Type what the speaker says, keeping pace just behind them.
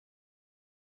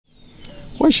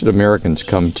Why should Americans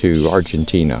come to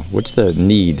Argentina? What's the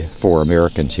need for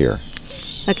Americans here?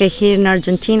 Okay, here in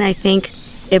Argentina, I think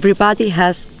everybody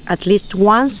has at least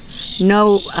once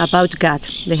know about God.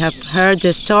 They have heard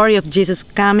the story of Jesus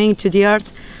coming to the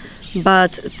earth,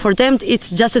 but for them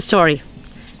it's just a story.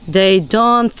 They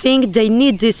don't think they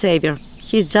need this Savior.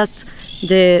 He's just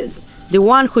the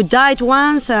one who died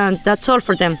once, and that's all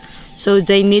for them. So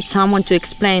they need someone to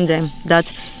explain them that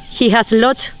He has a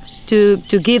lot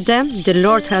to give them. The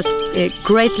Lord has a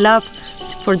great love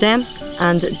for them,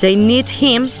 and they need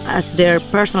Him as their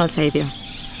personal Savior.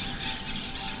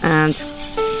 And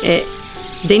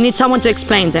they need someone to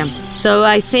explain them. So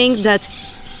I think that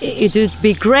it would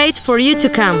be great for you to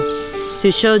come,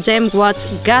 to show them what's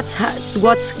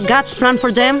God's plan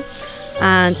for them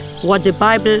and what the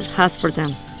Bible has for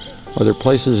them. Are there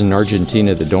places in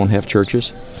Argentina that don't have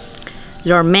churches?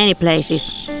 There are many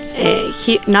places.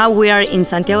 Now we are in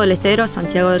Santiago del Estero.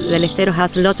 Santiago del Estero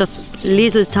has a lot of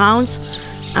little towns,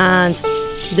 and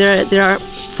they are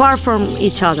far from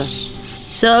each other.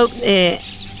 So it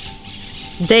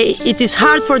is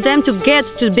hard for them to get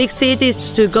to big cities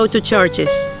to go to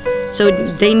churches. So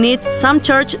they need some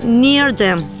church near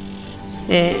them,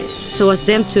 so as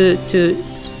them to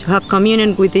have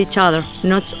communion with each other,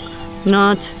 not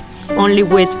only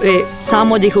with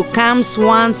somebody who comes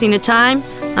once in a time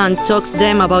and talks to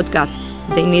them about God.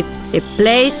 They need a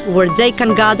place where they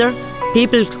can gather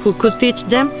people who could teach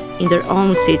them in their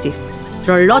own city.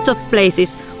 There are a lot of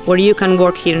places where you can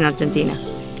work here in Argentina.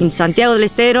 In Santiago del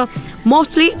Estero,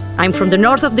 mostly I'm from the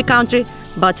north of the country,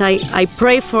 but I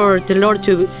pray for the Lord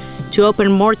to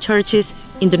open more churches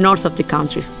in the north of the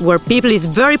country, where people is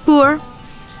very poor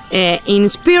in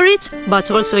spirit, but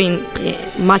also in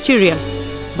material.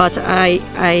 But I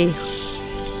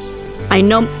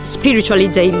know spiritually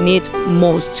they need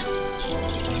most.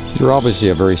 You're obviously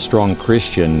a very strong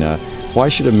Christian. Why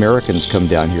should Americans come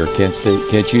down here?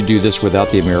 Can't you do this without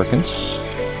the Americans?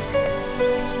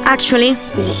 Actually,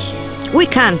 we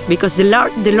can, because the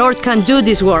Lord can do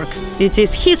this work. It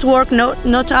is His work,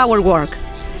 not our work.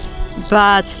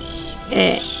 But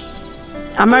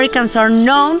Americans are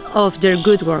known of their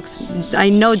good works. I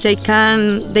know they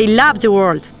love the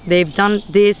world. They've done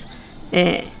this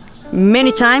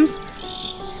many times.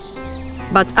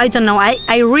 But I don't know,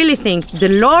 I really think the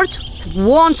Lord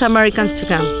wants Americans to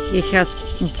come. He has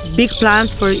big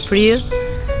plans for you.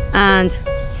 And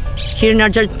here in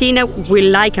Argentina, we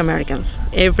like Americans.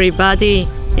 Everybody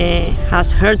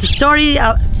has heard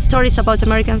stories about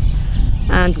Americans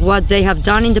and what they have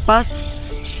done in the past.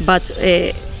 But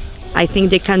I think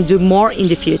they can do more in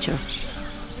the future.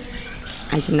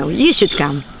 I don't know, you should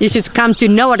come. You should come to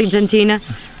know Argentina,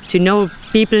 to know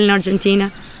people in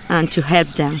Argentina, and to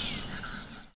help them.